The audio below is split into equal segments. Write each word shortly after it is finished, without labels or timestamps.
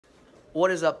What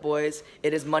is up, boys?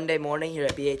 It is Monday morning here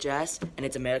at BHS, and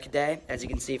it's America Day, as you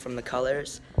can see from the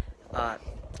colors.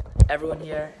 Everyone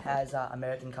here has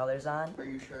American colors on. Are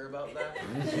you sure about that?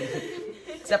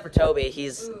 Except for Toby,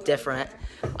 he's different.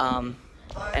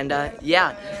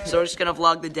 Yeah, so we're just gonna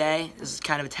vlog the day. This is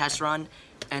kind of a test run,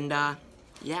 and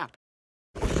yeah.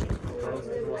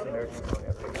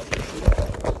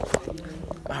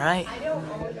 Alright,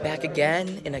 back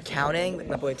again in accounting with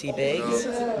my boy T Biggs.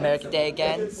 America Day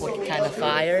again, looking kind of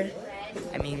fire.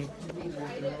 I mean,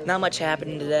 not much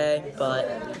happening today,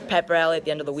 but pep rally at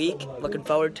the end of the week. Looking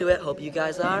forward to it, hope you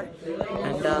guys are.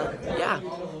 And yeah.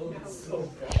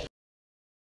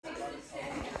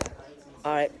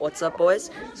 Alright, what's up,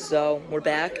 boys? So, we're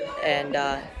back, and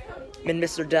I'm in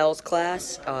Mr. Dell's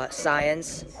class,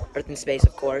 science, earth and space,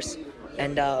 of course.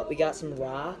 And we got some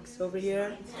rocks over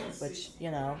here, which,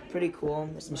 you know, pretty cool.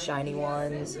 There's some shiny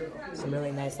ones, some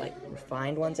really nice, like,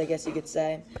 refined ones, I guess you could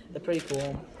say. They're pretty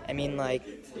cool. I mean, like,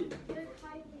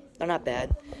 they're not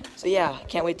bad. So, yeah,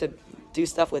 can't wait to do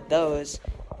stuff with those.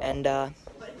 And,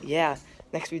 yeah,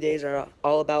 next few days are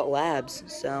all about labs,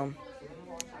 so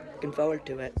looking forward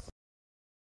to it.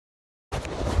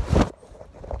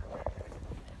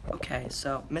 Okay,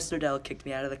 so Mr. Dell kicked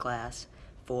me out of the class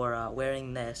for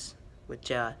wearing this, which,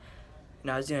 you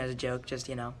know, I was doing it as a joke, just,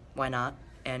 you know, why not?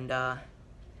 And,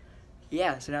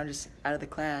 yeah, so now I'm just out of the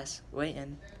class,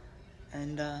 waiting,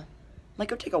 and, might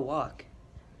go take a walk.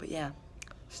 But, yeah,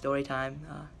 story time,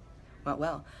 went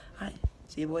well. Alright,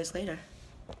 see you boys later.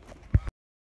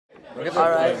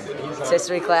 Alright, it's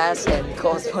history class, and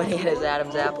Cole's pointing at his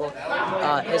Adam's apple.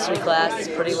 History class is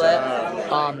pretty lit.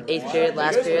 8th period,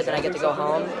 last period, then I get to go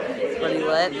home. Pretty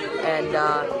lit. And,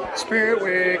 Spirit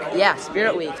Week. Yeah,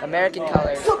 Spirit Week, American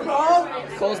colors.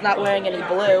 Cole's not wearing any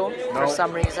blue for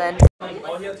some reason.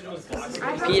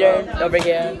 Peter, over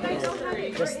here,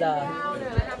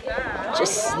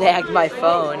 just snagged my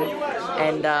phone,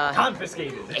 and,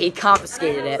 Confiscated. he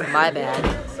confiscated it, my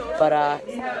bad. But,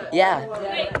 yeah,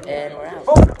 and we're out.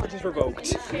 Oh, which is revoked.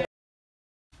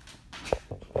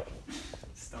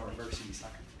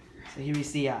 So here we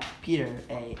see Peter,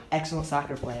 a excellent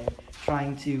soccer player,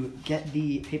 trying to get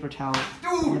the paper towel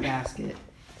in the basket,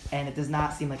 and it does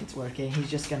not seem like it's working. He's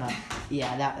just gonna,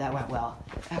 yeah, that went well.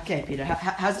 Okay, Peter,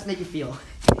 how does this make you feel?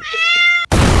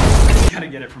 Gotta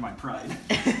get it for my pride.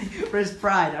 For his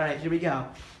pride. All right, here we go.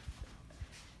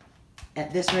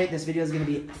 At this rate, this video is gonna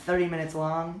be 30 minutes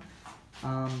long.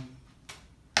 Where's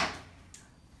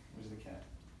the cat?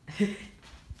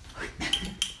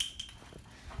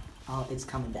 Oh, it's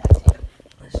coming back.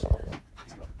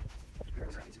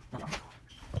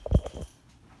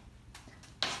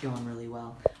 It's going really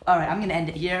well. All right, I'm gonna end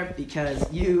it here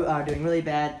because you are doing really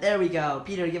bad. There we go,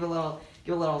 Peter. Give a little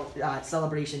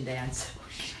celebration dance.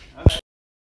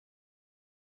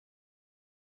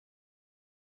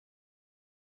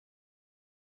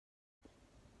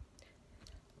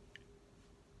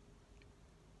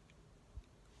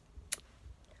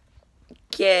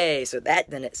 Okay, so that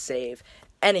didn't save.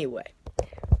 Anyway,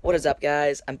 what is up,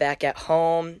 guys? I'm back at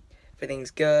home.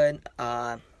 Everything's good.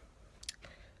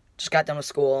 Just got done with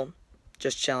school.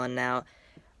 Just chilling now.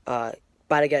 About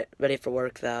to get ready for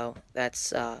work, though.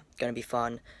 That's gonna be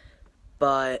fun.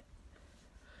 But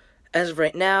as of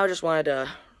right now, just wanted to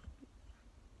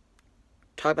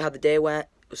talk about how the day went.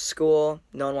 It was school.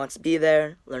 No one wants to be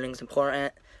there. Learning's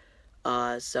important.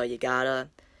 So you gotta.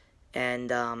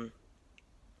 And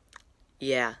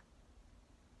yeah.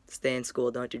 Stay in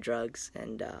school, don't do drugs,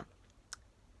 and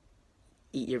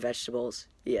eat your vegetables.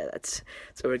 Yeah, that's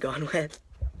what we're going with.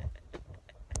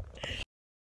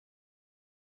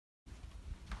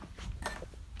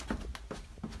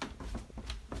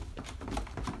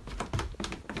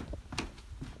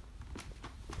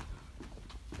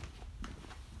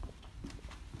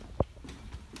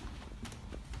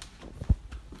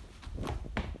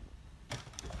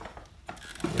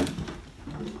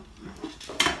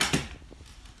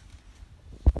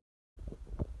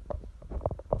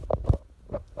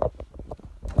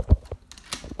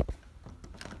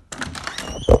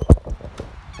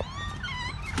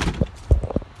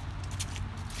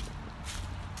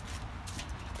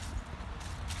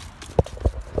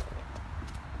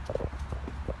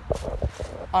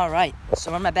 Alright,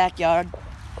 so we're in my backyard,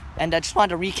 and I just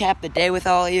wanted to recap the day with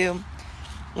all of you.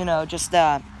 You know, just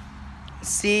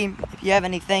see if you have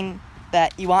anything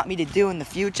that you want me to do in the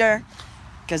future,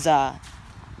 because I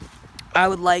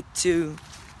would like to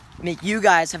make you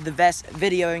guys have the best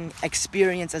videoing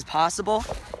experience as possible,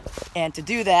 and to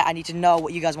do that, I need to know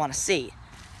what you guys want to see.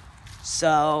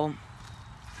 So,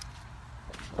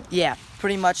 yeah,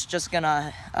 pretty much just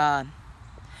gonna have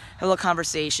a little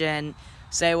conversation,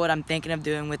 say what I'm thinking of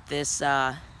doing with this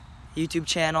YouTube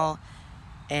channel,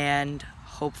 and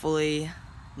hopefully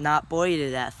not bore you to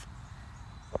death.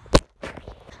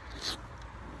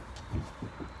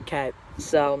 Okay,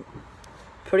 so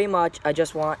pretty much I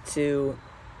just want to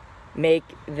make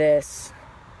this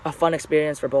a fun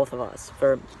experience for both of us,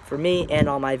 for me and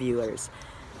all my viewers.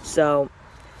 So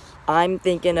I'm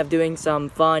thinking of doing some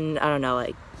fun, I don't know,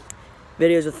 like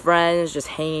videos with friends, just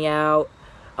hanging out,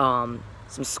 some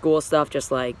school stuff, just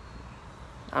like,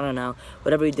 I don't know,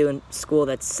 whatever we do in school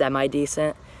that's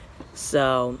semi-decent.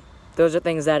 So those are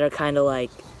things that are kind of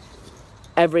like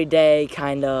everyday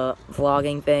kind of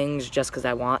vlogging things just because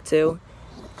I want to,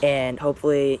 and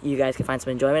hopefully you guys can find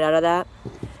some enjoyment out of that.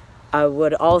 I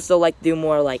would also like to do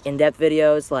more like in-depth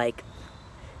videos, like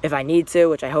if I need to,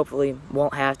 which I hopefully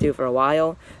won't have to for a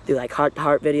while, do like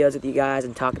heart-to-heart videos with you guys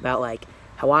and talk about like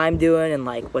how I'm doing and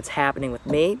like what's happening with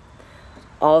me.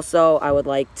 Also, I would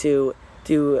like to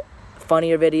do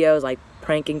funnier videos like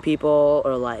pranking people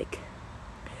or like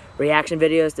reaction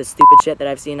videos to stupid shit that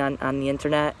I've seen on the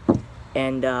internet.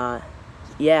 And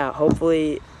yeah,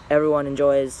 hopefully everyone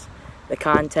enjoys the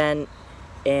content,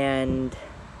 and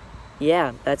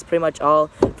yeah, that's pretty much all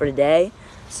for today.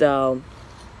 So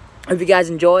hope you guys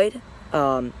enjoyed.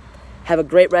 Have a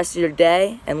great rest of your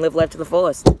day and live life to the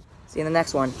fullest. See you in the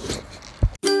next one.